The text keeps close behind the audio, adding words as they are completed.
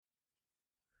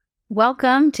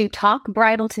Welcome to Talk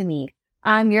Bridal to Me.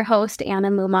 I'm your host, Anna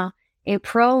Muma, a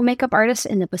pro makeup artist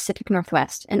in the Pacific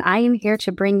Northwest, and I am here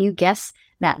to bring you guests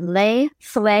that lay,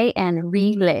 slay, and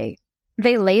relay.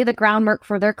 They lay the groundwork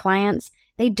for their clients,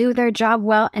 they do their job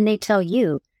well, and they tell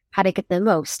you how to get the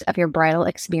most of your bridal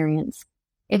experience.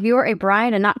 If you're a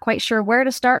bride and not quite sure where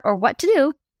to start or what to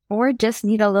do, or just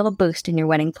need a little boost in your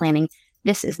wedding planning,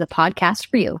 this is the podcast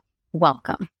for you.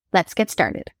 Welcome. Let's get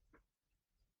started.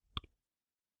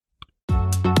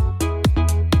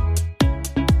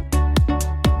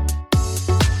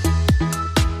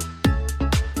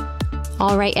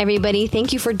 All right, everybody.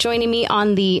 Thank you for joining me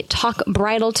on the Talk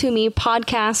Bridal to Me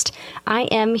podcast. I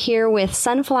am here with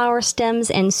Sunflower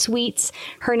Stems and Sweets.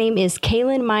 Her name is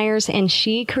Kaylyn Myers, and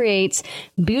she creates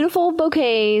beautiful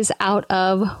bouquets out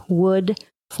of wood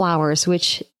flowers,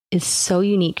 which is so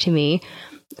unique to me.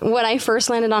 When I first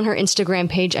landed on her Instagram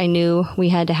page, I knew we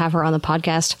had to have her on the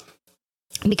podcast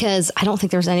because I don't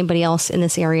think there's anybody else in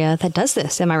this area that does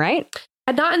this. Am I right?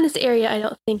 Not in this area, I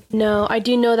don't think. No, I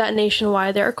do know that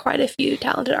nationwide there are quite a few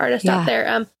talented artists out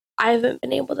there. I haven't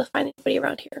been able to find anybody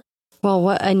around here. Well,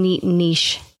 what a neat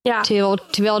niche to be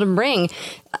able to bring.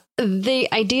 The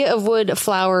idea of wood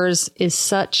flowers is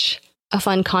such a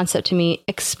fun concept to me.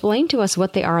 Explain to us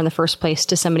what they are in the first place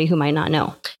to somebody who might not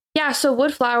know. Yeah, so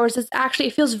wood flowers is actually,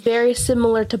 it feels very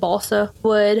similar to balsa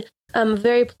wood.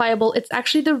 Very pliable. It's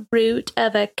actually the root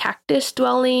of a cactus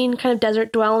dwelling, kind of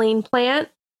desert dwelling plant.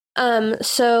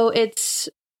 So it's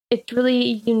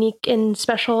really unique and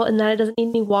special in that it doesn't need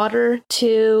any water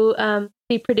to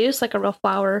be produced like a real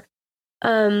flower,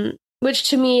 which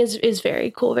to me is very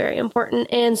cool, very important.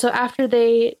 And so after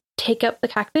they take up the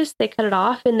cactus, they cut it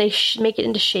off and they make it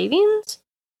into shavings,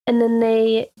 and then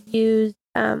they use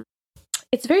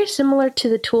it's very similar to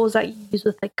the tools that you use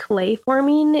with like clay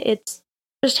forming. It's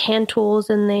just hand tools,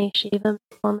 and they shave them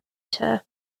and form into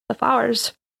the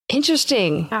flowers.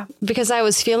 Interesting. Yeah. Because I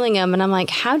was feeling them and I'm like,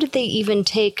 how did they even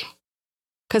take,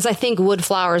 because I think wood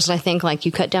flowers, and I think like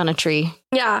you cut down a tree.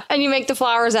 Yeah. And you make the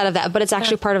flowers out of that, but it's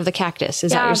actually part of the cactus.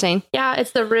 Is that what you're saying? Yeah,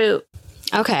 it's the root.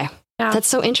 Okay. Yeah. That's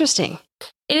so interesting.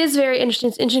 It is very interesting.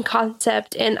 It's an interesting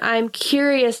concept, and I'm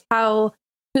curious how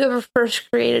whoever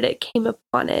first created it came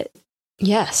upon it.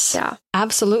 Yes. Yeah.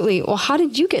 Absolutely. Well, how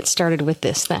did you get started with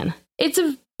this then? It's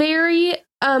a very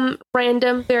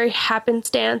random, very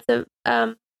happenstance of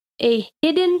a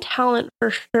hidden talent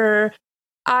for sure.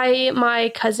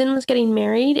 My cousin was getting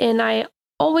married, and I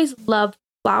always loved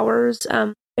flowers.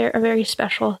 They're a very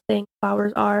special thing,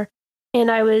 flowers are. And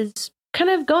I was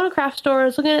kind of going to craft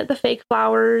stores, looking at the fake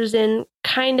flowers, and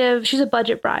she's a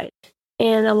budget bride.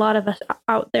 And a lot of us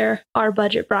out there are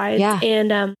budget brides. Yeah.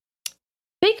 And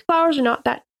fake flowers are not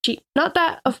that cheap, not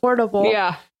that affordable.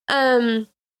 Yeah.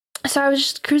 So I was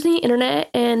just cruising the internet,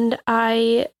 and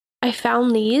I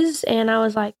found these, and I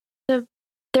was like,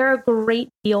 they're a great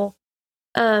deal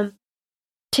to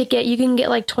get. You can get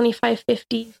like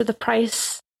 $25.50 for the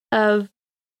price of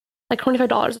like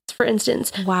 $25, for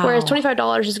instance. Wow. Whereas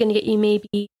 $25 is going to get you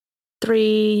maybe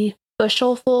 3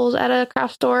 bushelsfuls at a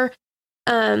craft store.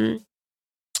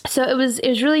 So it was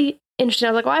really interesting.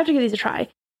 I was like, well, I have to give these a try.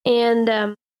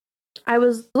 And I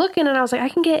was looking, and I was like, I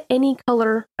can get any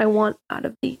color I want out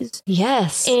of these.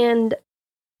 Yes. And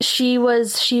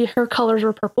her colors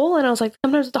were purple, and I was like,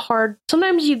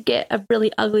 sometimes you get a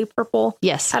really ugly purple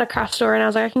at a craft store, and I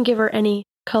was like, I can give her any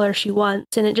color she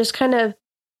wants. And it just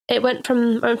it went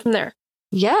from there.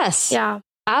 Yes. Yeah,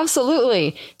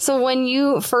 absolutely. So when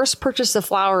you first purchase the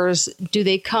flowers, do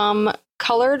they come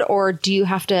colored, or do you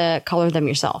have to color them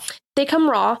yourself? They come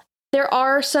raw. There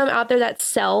are some out there that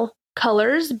sell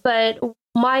colors, but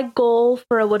my goal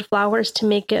for a wood flower is to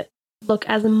make it look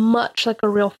as much like a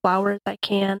real flower as I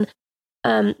can.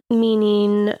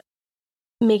 Meaning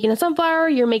making a sunflower,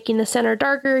 you're making the center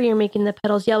darker, you're making the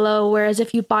petals yellow, whereas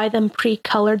if you buy them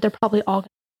pre-colored, they're probably all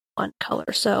one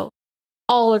color. So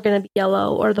all are going to be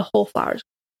yellow, or the whole flower's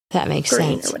that makes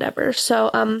green sense, or whatever.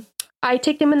 So I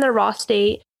take them in their raw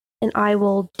state, and I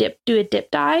will do a dip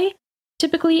dye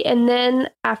typically, and then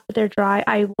after they're dry,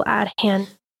 I will add hand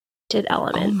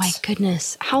elements. Oh my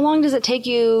goodness. How long does it take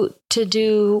you to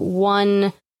do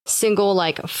one single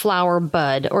like flower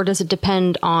bud, or does it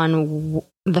depend on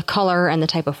the color and the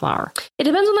type of flower? It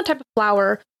depends on the type of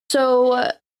flower. So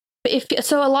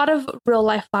a lot of real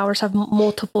life flowers have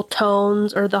multiple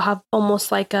tones, or they'll have almost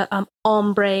like a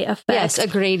ombre effect. Yes, a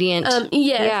gradient.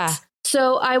 Yes. Yeah.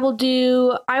 So I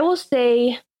will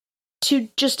say to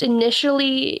just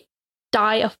initially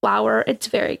dye a flower, it's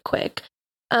very quick.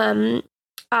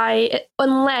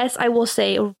 Unless I will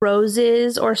say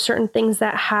roses or certain things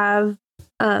that have,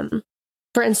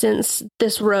 for instance,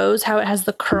 this rose, how it has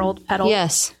the curled petals.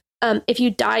 Yes. if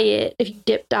you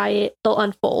dip dye it, they'll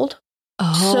unfold.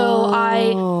 Oh.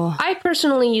 So I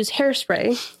personally use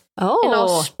hairspray. Oh. And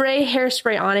I'll spray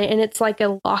hairspray on it, and it's like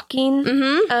a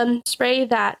locking spray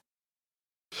that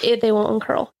they won't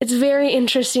uncurl. It's very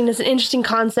interesting. It's an interesting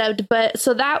concept, but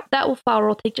so that flower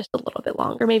will take just a little bit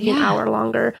longer, maybe an hour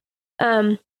longer.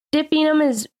 Dipping them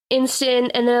is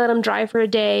instant, and then I let them dry for a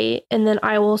day, and then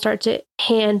I will start to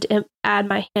add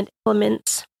my hand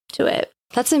implements to it.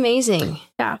 That's amazing.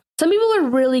 Yeah. Some people are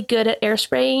really good at air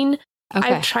spraying.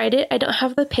 Okay. I've tried it. I don't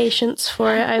have the patience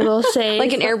for it, I will say.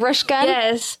 Like an airbrush gun?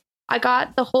 Yes. I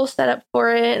got the whole setup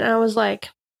for it, and I was like,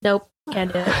 nope,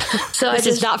 can't do it. So This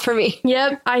is not for me.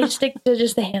 Yep. I stick to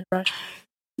just the hand brush.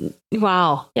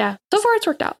 Wow. Yeah. So far, it's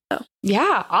worked out, though.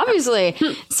 Yeah, obviously.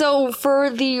 So for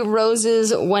the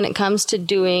roses, when it comes to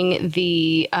doing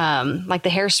the like the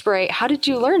hairspray, how did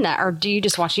you learn that? Or do you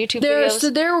just watch YouTube videos?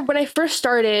 So when I first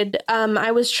started,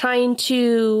 I was trying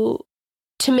to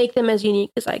make them as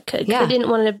unique as I could. Yeah. I didn't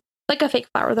want to, like a fake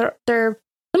flower. They're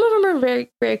some of them are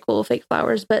very, very cool fake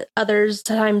flowers, but others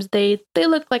times they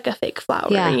look like a fake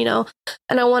flower, you know?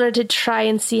 And I wanted to try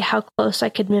and see how close I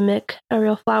could mimic a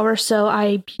real flower. So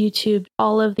I YouTubed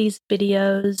all of these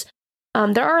videos.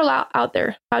 There are a lot out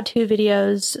there, how-to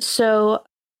videos. So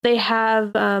they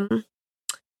have,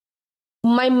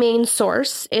 my main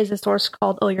source is a source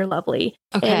called Oh You're Lovely.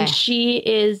 Okay. And she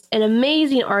is an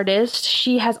amazing artist.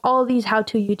 She has all these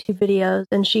how-to YouTube videos,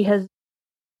 and she has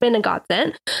been a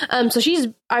godsend. So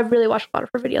I've really watched a lot of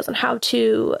her videos on how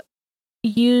to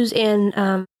use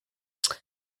and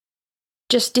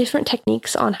just different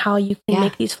techniques on how you can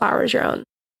make these flowers your own.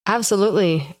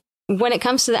 Absolutely. When it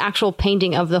comes to the actual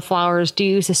painting of the flowers, do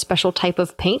you use a special type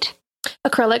of paint?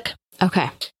 Acrylic. Okay.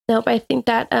 Nope. I think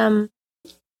that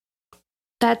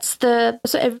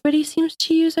so everybody seems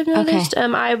to use, I've noticed.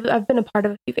 Okay. I've been a part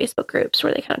of a few Facebook groups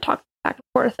where they kind of talk back and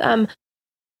forth.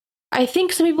 I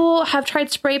think some people have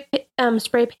tried spray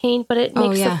paint, but it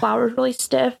makes the flowers really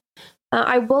stiff.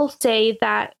 I will say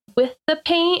that with the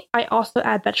paint, I also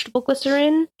add vegetable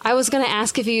glycerin. I was going to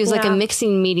ask if you use like a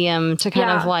mixing medium to kind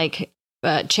of like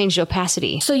change the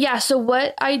opacity. So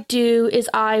what I do is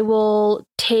I will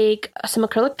take some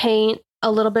acrylic paint, a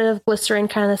little bit of glycerin,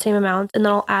 kind of the same amount, and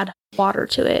then I'll add water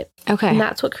to it. Okay. And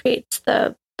that's what creates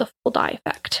the full dye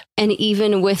effect. And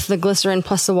even with the glycerin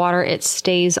plus the water, it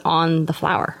stays on the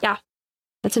flower. Yeah.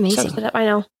 That's amazing. I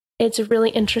know. It's a really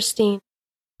interesting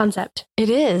concept. It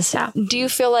is. Yeah. Do you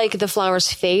feel like the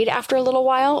flowers fade after a little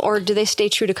while, or do they stay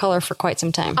true to color for quite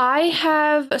some time?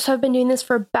 I've been doing this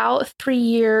for about 3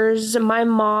 years. My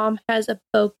mom has a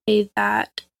bouquet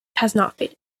that has not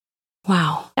faded.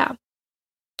 Wow. Yeah.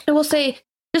 I will say,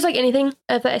 just like anything,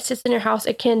 if it sits in your house,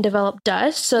 it can develop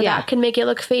dust, so that can make it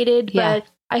look faded. But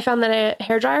I found that a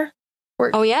hairdryer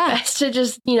works best to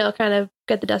just, kind of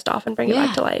get the dust off and bring it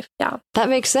back to life. Yeah. That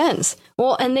makes sense.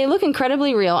 Well, and they look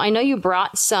incredibly real. I know you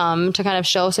brought some to kind of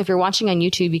show. So if you're watching on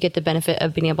YouTube, you get the benefit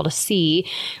of being able to see.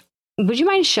 Would you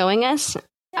mind showing us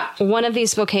one of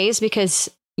these bouquets? Because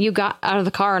you got out of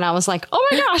the car and I was like, oh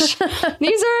my gosh,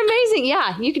 these are amazing.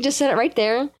 Yeah, you could just set it right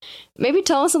there. Maybe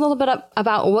tell us a little bit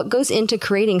about what goes into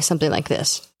creating something like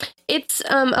this. It's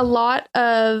a lot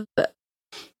of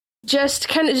just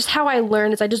how I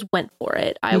learned is I just went for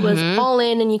it. I was all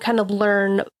in, and you kind of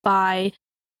learn by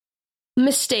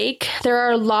mistake. There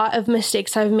are a lot of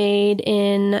mistakes I've made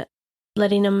in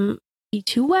letting them be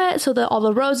too wet so that all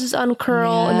the roses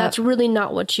uncurl, and that's really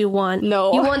not what you want.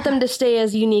 No. You want them to stay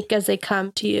as unique as they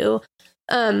come to you.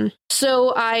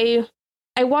 So I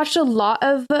watched a lot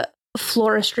of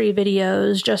floristry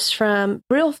videos just from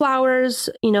real flowers,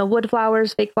 wood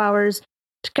flowers, fake flowers,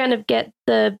 to kind of get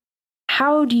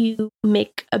how do you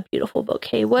make a beautiful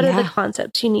bouquet? What are the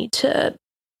concepts you need to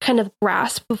kind of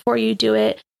grasp before you do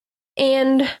it?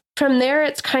 And from there,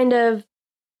 it's kind of,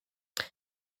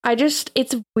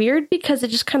 it's weird because it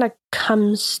just kind of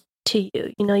comes to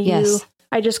you,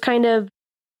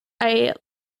 I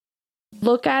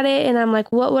look at it and I'm like,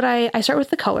 I start with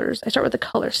the colors. I start with the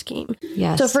color scheme.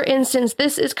 Yes. So for instance,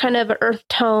 this is kind of an earth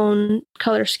tone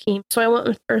color scheme. So I went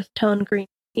with earth tone green,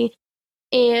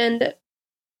 and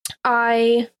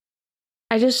I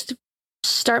just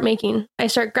start making. I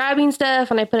start grabbing stuff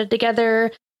and I put it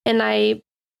together, and I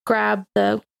grab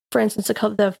for instance,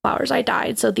 the flowers I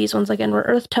dyed. So these ones again were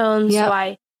earth tones. Yep. So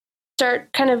I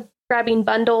start kind of grabbing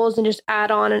bundles and just add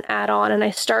on. And I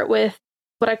start with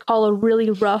what I call a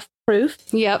really rough proof.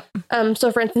 Yep.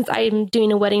 So for instance, I'm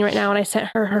doing a wedding right now, and I sent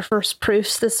her first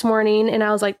proofs this morning, and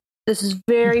I was like, this is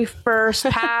very first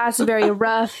pass, very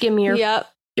rough. Give me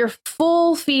your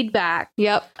full feedback.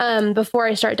 Yep. Before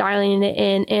I start dialing it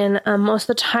in. And most of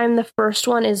the time, the first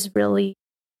one is really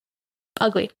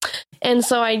ugly. And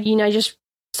so I just,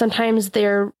 sometimes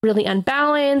they're really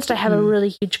unbalanced. I have a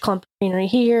really huge clump of greenery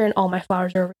here and all my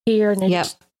flowers are over here. And it's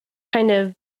just kind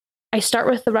of, I start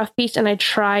with the rough piece and I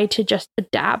try to just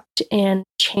adapt and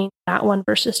change that one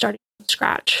versus starting from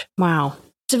scratch. Wow.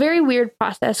 It's a very weird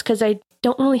process because I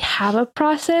don't really have a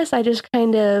process. I just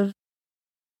kind of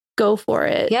go for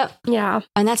it. Yep. Yeah.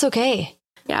 And that's okay.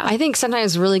 Yeah. I think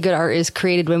sometimes really good art is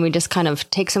created when we just kind of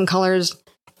take some colors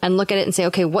and look at it and say,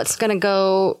 okay, what's going to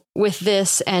go with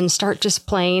this, and start just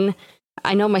playing.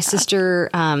 I know my sister,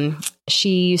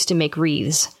 she used to make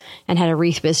wreaths and had a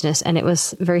wreath business, and it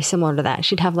was very similar to that.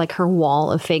 She'd have like her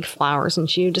wall of fake flowers, and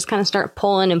she would just kind of start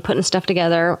pulling and putting stuff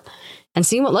together and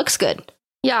seeing what looks good.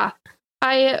 Yeah.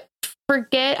 I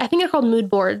forget, I think they're called mood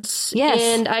boards. Yes.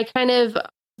 And I kind of,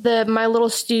 my little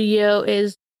studio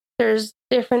there's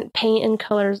different paint and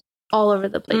colors all over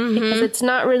the place because it's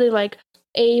not really like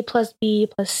A plus B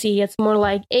plus C. It's more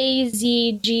like A,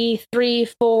 Z, G, 3,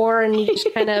 4, and you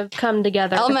just kind of come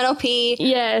together. Elemental P.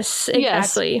 Yes,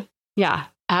 exactly. Yes. Yeah,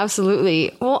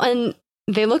 absolutely. Well, and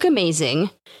they look amazing.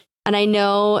 And I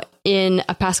know in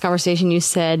a past conversation you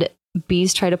said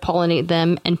bees try to pollinate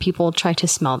them and people try to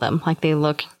smell them like they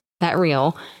look that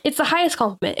real. It's the highest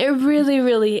compliment. It really,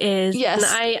 really is. Yes.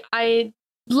 And I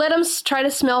let them try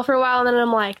to smell for a while, and then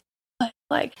I'm like, what?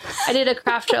 Like, I did a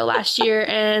craft show last year,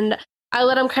 and I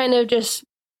let them kind of just,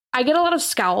 I get a lot of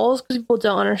scowls because people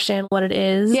don't understand what it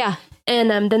is. Yeah. And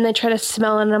then they try to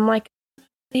smell it, and I'm like,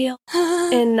 real.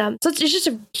 And so it's just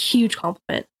a huge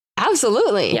compliment.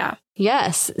 Absolutely. Yeah.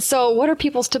 Yes. So what are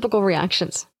people's typical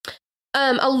reactions?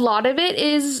 A lot of it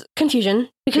is confusion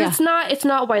because it's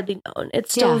not widely known.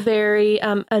 It's still very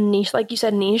a niche, like you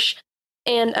said, niche.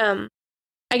 And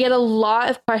I get a lot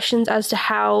of questions as to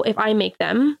how, if I make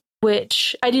them,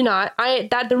 which I do not.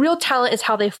 The real talent is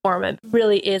how they form. It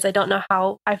really is. I don't know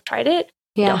how. I've tried it.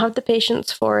 I don't have the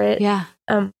patience for it. Yeah.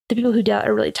 The people who do that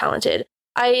are really talented.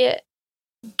 I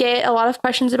get a lot of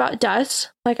questions about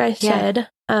dust. Like I said,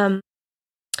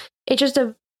 it's just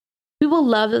people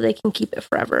love that they can keep it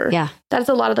forever. Yeah. That's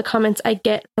a lot of the comments I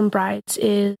get from brides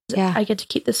is I get to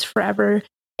keep this forever.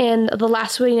 And the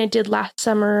last wedding I did last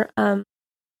summer,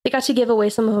 they got to give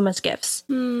away some of them as gifts.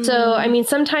 So, I mean,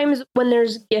 sometimes when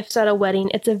there's gifts at a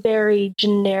wedding, it's a very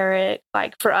generic,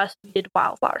 like for us, we did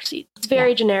wildflower seeds. It's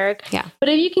very generic. Yeah. But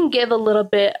if you can give a little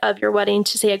bit of your wedding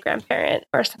to, say, a grandparent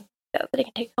or something that they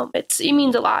can take home, it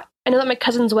means a lot. I know that my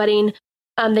cousin's wedding,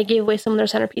 they gave away some of their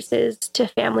centerpieces to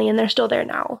family, and they're still there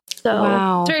now.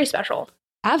 So it's very special.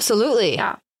 Absolutely.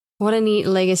 Yeah. What a neat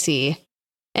legacy.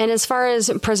 And as far as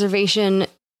preservation,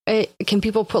 can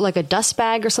people put like a dust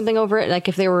bag or something over it? Like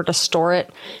if they were to store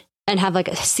it and have like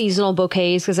seasonal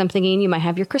bouquets, because I'm thinking you might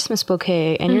have your Christmas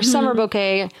bouquet and your summer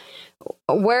bouquet.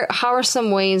 How are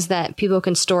some ways that people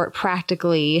can store it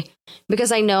practically?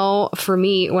 Because I know for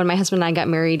me, when my husband and I got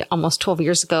married almost 12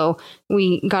 years ago,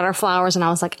 we got our flowers and I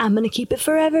was like, I'm going to keep it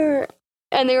forever.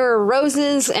 And they were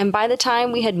roses. And by the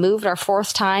time we had moved our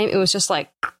fourth time, it was just like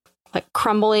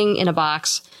crumbling in a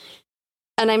box.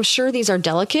 And I'm sure these are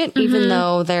delicate, even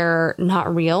though they're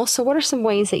not real. So what are some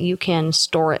ways that you can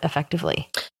store it effectively?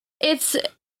 It's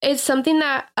something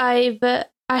that I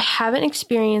haven't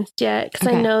experienced yet, because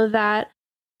I know that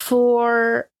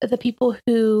for the people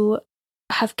who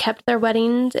have kept their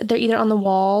weddings, they're either on the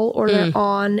wall or they're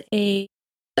on a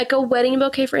wedding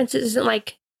bouquet, for instance, isn't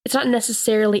like, it's not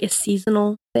necessarily a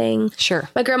seasonal thing. Sure.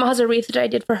 My grandma has a wreath that I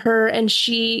did for her, and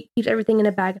she keeps everything in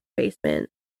a bag in the basement.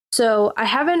 So I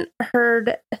haven't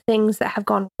heard things that have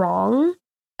gone wrong.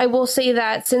 I will say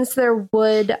that since they're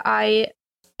wood, I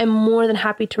am more than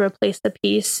happy to replace the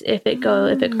piece if it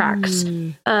cracks.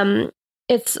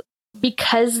 It's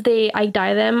because I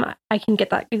dye them, I can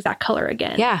get that exact color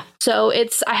again. Yeah. So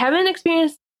I haven't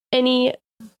experienced any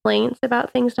complaints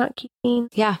about things not keeping.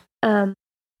 Yeah.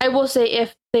 I will say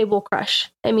if they will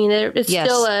crush. I mean, it's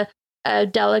still a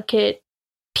delicate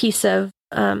piece of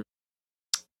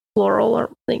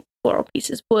floral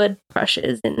pieces, wood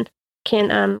crushes and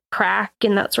can crack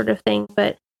and that sort of thing,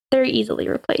 but they're easily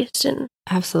replaced. And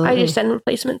absolutely, I just send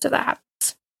replacements if that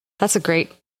happens. That's a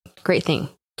great thing.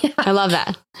 Yeah. I love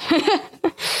that.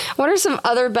 What are some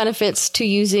other benefits to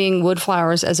using wood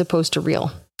flowers as opposed to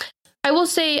real? I will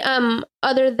say,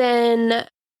 other than,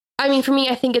 I mean, for me,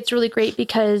 I think it's really great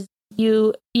because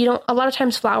you don't, a lot of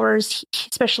times flowers,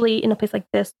 especially in a place like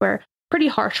this where pretty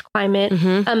harsh climate,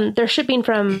 they're shipping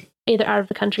from either out of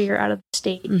the country or out of the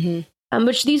state,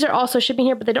 which these are also shipping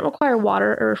here, but they don't require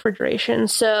water or refrigeration.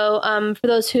 So for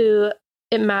those who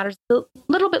it matters a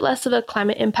little bit less of a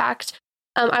climate impact,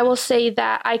 I will say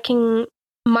that I can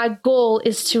my goal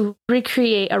is to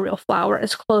recreate a real flower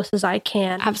as close as I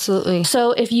can. Absolutely.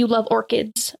 So if you love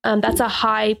orchids, that's a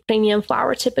high premium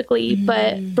flower typically,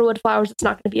 but for wood flowers, it's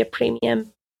not going to be a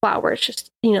premium flower. It's just,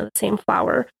 the same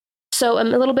flower. So a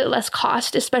little bit less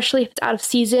cost, especially if it's out of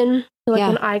season. Like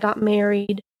when I got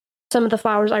married, some of the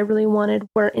flowers I really wanted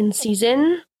weren't in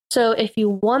season. So if you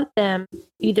want them, you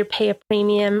either pay a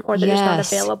premium or they're just not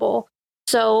available.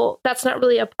 So that's not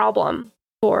really a problem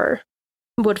for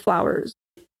wood flowers.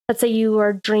 Let's say you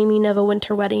are dreaming of a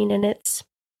winter wedding and it's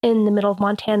in the middle of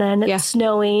Montana and it's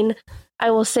snowing.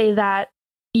 I will say that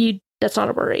that's not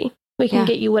a worry. We can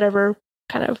get you whatever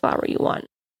kind of flower you want.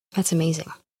 That's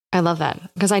amazing. I love that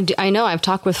because I know I've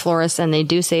talked with florists and they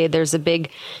do say there's a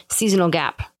big seasonal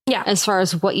gap. Yeah. As far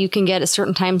as what you can get at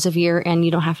certain times of year, and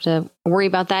you don't have to worry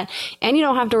about that. And you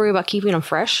don't have to worry about keeping them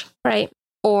fresh. Right.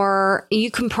 Or you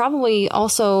can probably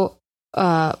also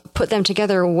put them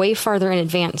together way farther in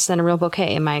advance than a real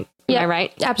bouquet. Am I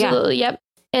right? Absolutely. Yeah. Yep.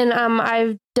 And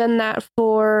I've done that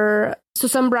so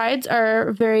some brides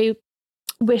are very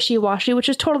wishy-washy, which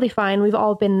is totally fine. We've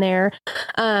all been there.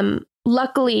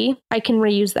 Luckily, I can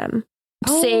reuse them.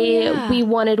 We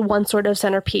wanted one sort of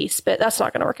centerpiece, but that's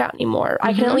not going to work out anymore.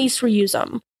 I can at least reuse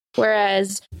them.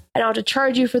 Whereas I don't have to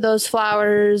charge you for those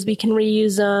flowers. We can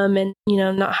reuse them and,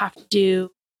 not have to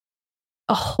do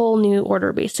a whole new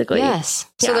order, basically. Yes.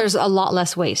 So there's a lot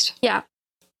less waste. Yeah.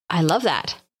 I love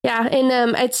that. Yeah.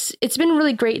 And it's been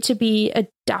really great to be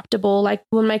adaptable. Like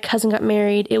when my cousin got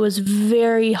married, it was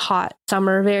very hot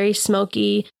summer, very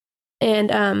smoky.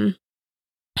 And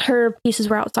her pieces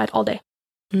were outside all day.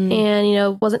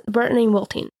 And, weren't any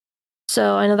wilting.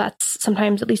 So I know that's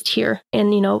sometimes, at least here in,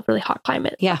 really hot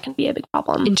climate, that can be a big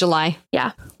problem. In July.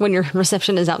 Yeah. When your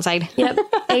reception is outside. Yep.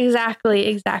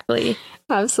 Exactly.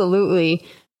 Absolutely.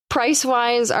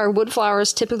 Price-wise, are wood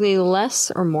flowers typically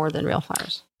less or more than real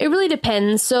flowers? It really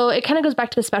depends. So it kind of goes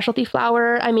back to the specialty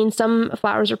flower. I mean, some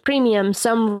flowers are premium.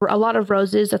 A lot of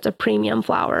roses, that's a premium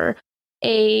flower.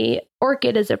 A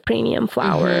orchid is a premium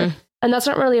flower. And that's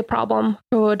not really a problem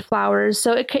for wood flowers.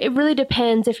 So it really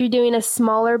depends. If you're doing a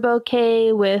smaller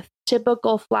bouquet with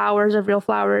typical flowers of real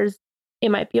flowers, it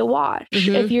might be a wash.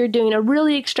 If you're doing a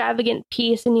really extravagant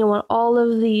piece and you want all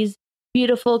of these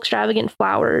beautiful, extravagant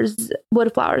flowers,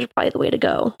 wood flowers are probably the way to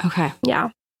go. Okay. Yeah.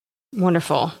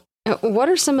 Wonderful. What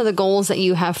are some of the goals that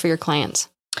you have for your clients?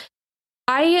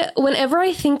 Whenever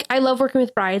I love working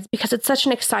with brides because it's such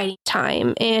an exciting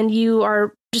time and you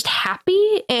are just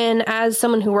happy. And as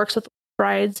someone who works with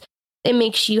brides, it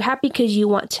makes you happy because you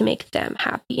want to make them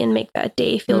happy and make that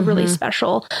day feel really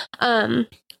special.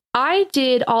 I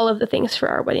did all of the things for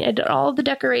our wedding. I did all of the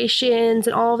decorations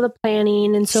and all of the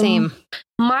planning. And so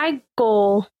my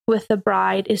goal with the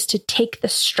bride is to take the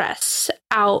stress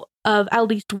out of at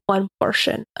least one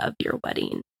portion of your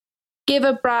wedding. Give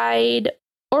a bride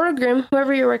or a groom,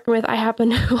 whoever you're working with, I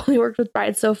happen to only worked with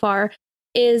brides so far,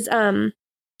 is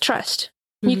trust.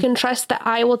 You can trust that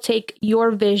I will take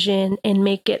your vision and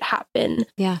make it happen.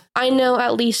 Yeah. I know,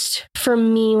 at least for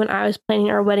me, when I was planning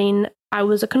our wedding, I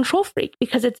was a control freak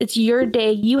because it's your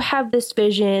day. You have this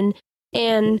vision.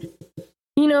 And,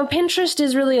 Pinterest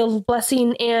is really a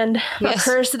blessing and a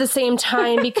curse at the same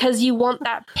time because you want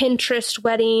that Pinterest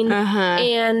wedding.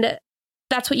 And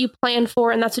that's what you plan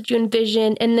for. And that's what you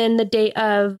envision. And then the day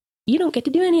of, you don't get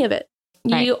to do any of it.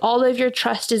 Right. All of your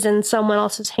trust is in someone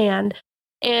else's hand.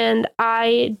 And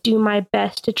I do my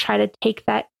best to try to take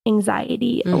that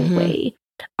anxiety away.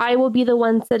 I will be the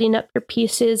one setting up your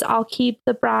pieces. I'll keep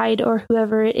the bride or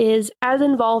whoever it is as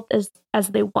involved as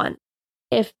they want.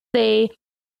 If they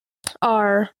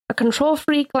are a control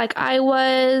freak like I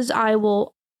was,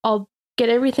 I'll get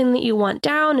everything that you want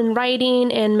down in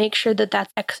writing and make sure that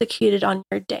that's executed on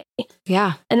your day.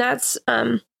 Yeah. And that's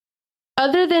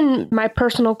other than my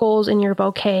personal goals in your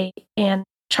bouquet and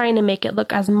trying to make it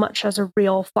look as much as a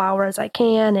real flower as I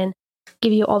can and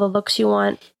give you all the looks you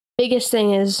want. Biggest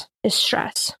thing is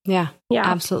stress. Yeah.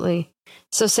 Absolutely.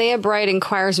 So say a bride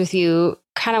inquires with you,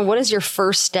 kind of what is your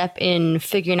first step in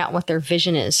figuring out what their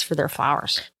vision is for their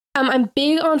flowers? I'm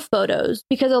big on photos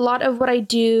because a lot of what I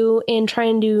do in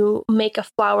trying to make a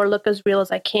flower look as real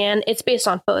as I can, it's based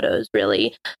on photos,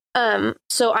 really.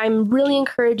 So I'm really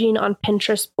encouraging on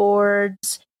Pinterest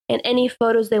boards and any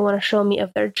photos they want to show me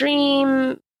of their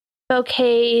dream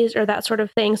bouquets or that sort of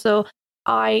thing. So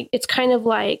it's kind of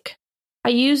like, I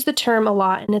use the term a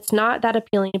lot and it's not that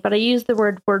appealing, but I use the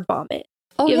word vomit.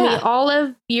 Give me all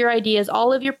of your ideas,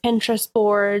 all of your Pinterest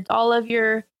boards, all of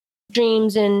your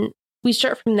dreams, and we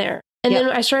start from there. And then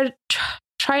I started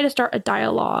try to start a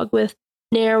dialogue with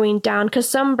narrowing down because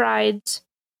some brides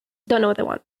don't know what they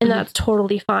want, and that's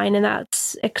totally fine and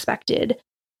that's expected.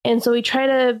 And so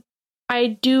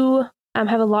I do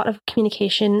have a lot of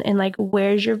communication and like,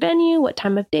 where's your venue? What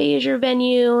time of day is your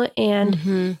venue?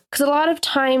 And because a lot of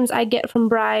times I get from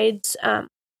brides,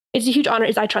 it's a huge honor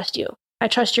is I trust you. I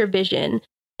trust your vision.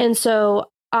 And so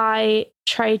I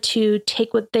try to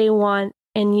take what they want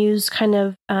and use kind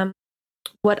of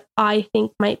what I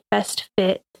think might best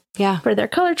fit for their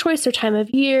color choice, their time of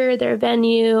year, their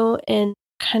venue, and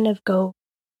kind of go.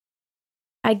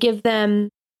 I give them,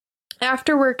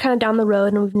 after we're kind of down the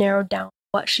road and we've narrowed down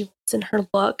what she wants in her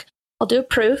look, I'll do a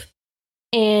proof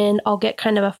and I'll get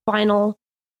kind of a final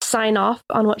sign off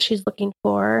on what she's looking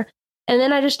for. And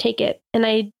then I just take it. And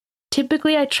I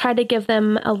try to give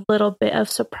them a little bit of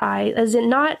surprise, as in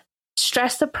not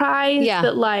stress surprise,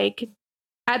 but like,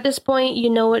 at this point, you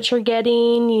know what you're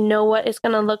getting, you know what it's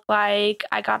going to look like.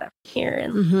 I got it here,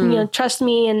 and trust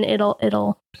me, and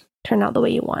it'll turn out the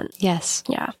way you want. Yes.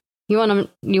 Yeah. You want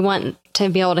to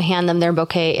be able to hand them their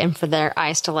bouquet and for their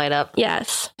eyes to light up.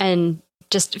 Yes. And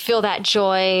just feel that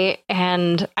joy.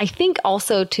 And I think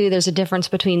also too, there's a difference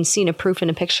between seeing a proof in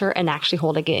a picture and actually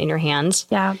holding it in your hands.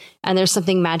 Yeah. And there's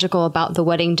something magical about the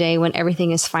wedding day when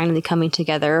everything is finally coming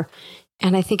together.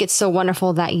 And I think it's so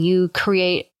wonderful that you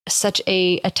create such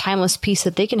a timeless piece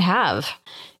that they can have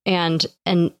and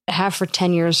have for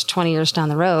 10 years, 20 years down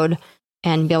the road,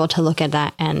 and be able to look at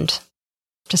that and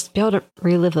just be able to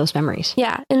relive those memories.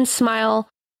 Yeah. And smile.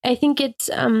 I think it's,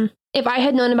 if I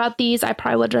had known about these, I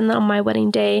probably would have done that on my wedding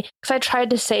day, because I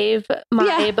tried to save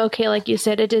my bouquet. Like you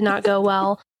said, it did not go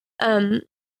well. And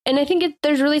I think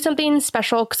there's really something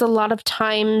special, because a lot of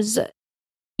times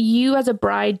you as a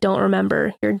bride don't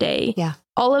remember your day. Yeah.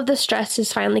 All of the stress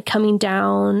is finally coming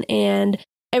down and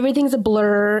everything's a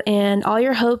blur, and all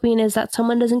you're hoping is that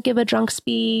someone doesn't give a drunk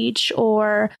speech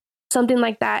or something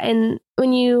like that. And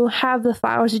when you have the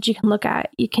flowers that you can look at,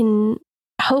 you can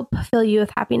fill you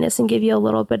with happiness and give you a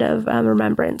little bit of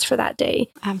remembrance for that day.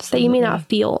 Absolutely. That you may not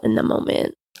feel in the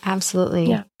moment. Absolutely.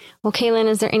 Yeah. Well, Kaylyn,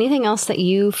 is there anything else that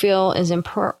you feel is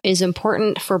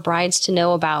important for brides to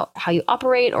know about how you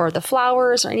operate, or the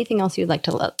flowers, or anything else you'd like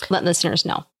to let listeners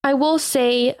know? I will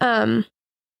say,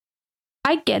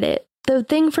 I get it. The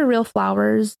thing for real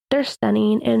flowers, they're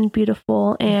stunning and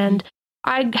beautiful. And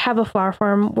I have a flower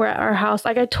farm at our house.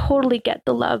 Like, I totally get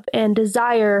the love and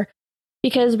desire,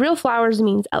 because real flowers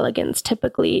means elegance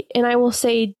typically. And I will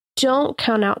say, don't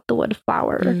count out the wood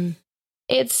flower.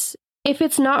 If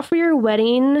it's not for your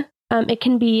wedding, it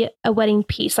can be a wedding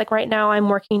piece. Like right now I'm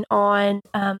working on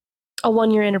a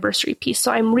 1-year anniversary piece.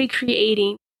 So I'm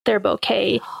recreating their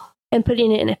bouquet and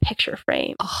putting it in a picture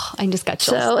frame. Oh, I just got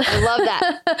chills. So, I love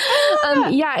that.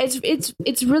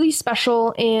 It's really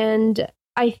special. And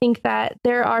I think that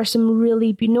there are some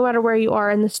really, no matter where you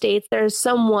are in the States, there's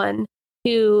someone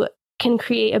who can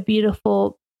create a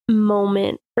beautiful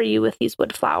moment for you with these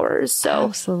wood flowers. So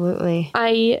absolutely.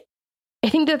 I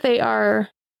think that they are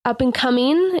up and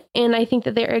coming, and I think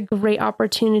that they're a great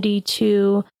opportunity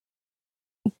to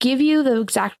give you the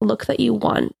exact look that you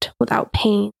want without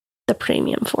paying the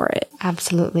premium for it.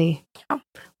 Absolutely. Yeah.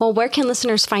 Well, where can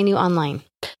listeners find you online?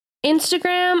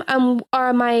 Instagram,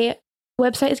 or my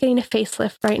website is getting a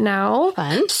facelift right now.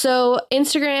 Fun. So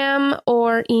Instagram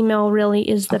or email really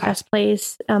is the best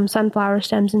place. Sunflower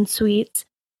Stems and Sweets.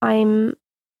 I'm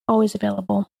always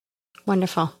available.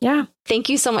 Wonderful. Yeah. Thank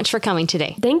you so much for coming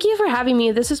today. Thank you for having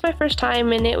me. This is my first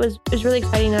time, and it was really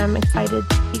exciting, and I'm excited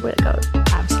to see where it goes.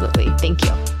 Absolutely. Thank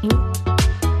you.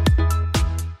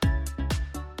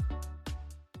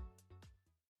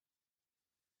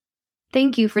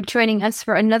 Thank you for joining us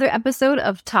for another episode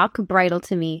of Talk Bridal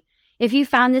to Me. If you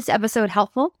found this episode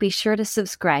helpful, be sure to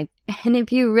subscribe. And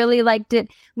if you really liked it,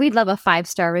 we'd love a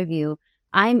 5-star review.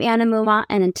 I'm Anna Muma,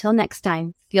 and until next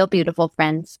time, feel beautiful,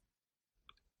 friends.